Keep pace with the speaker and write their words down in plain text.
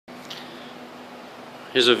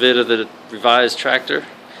Here's a vid of the revised tractor.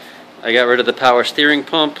 I got rid of the power steering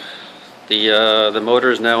pump. The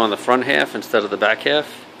motor is now on the front half instead of the back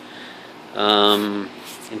half.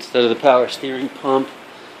 Instead of the power steering pump,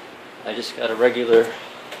 I just got a regular.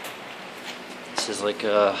 This is like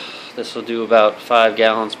this will do about 5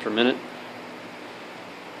 gallons per minute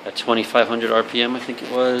at 2,500 RPM, I think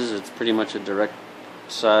it was. It's pretty much a direct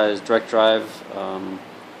drive.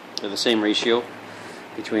 They're the same ratio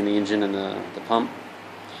between the engine and the pump.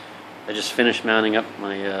 I just finished mounting up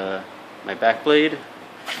my my back blade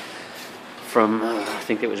from I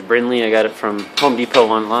think it was Brinly. I got it from Home Depot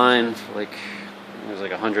online for it was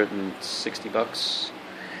like $160.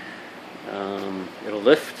 It'll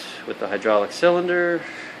lift with the hydraulic cylinder,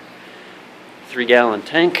 3-gallon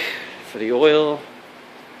tank for the oil.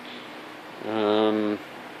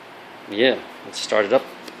 Yeah, let's start it up.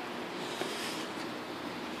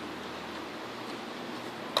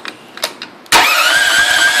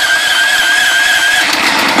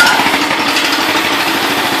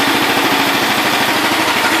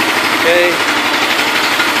 Okay.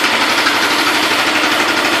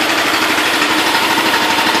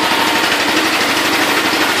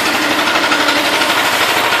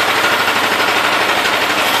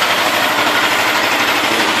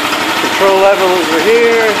 Control levels are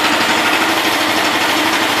here.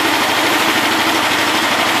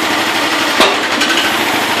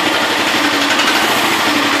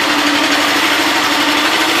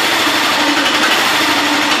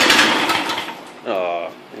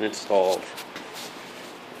 And installed. I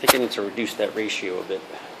think I need to reduce that ratio a bit.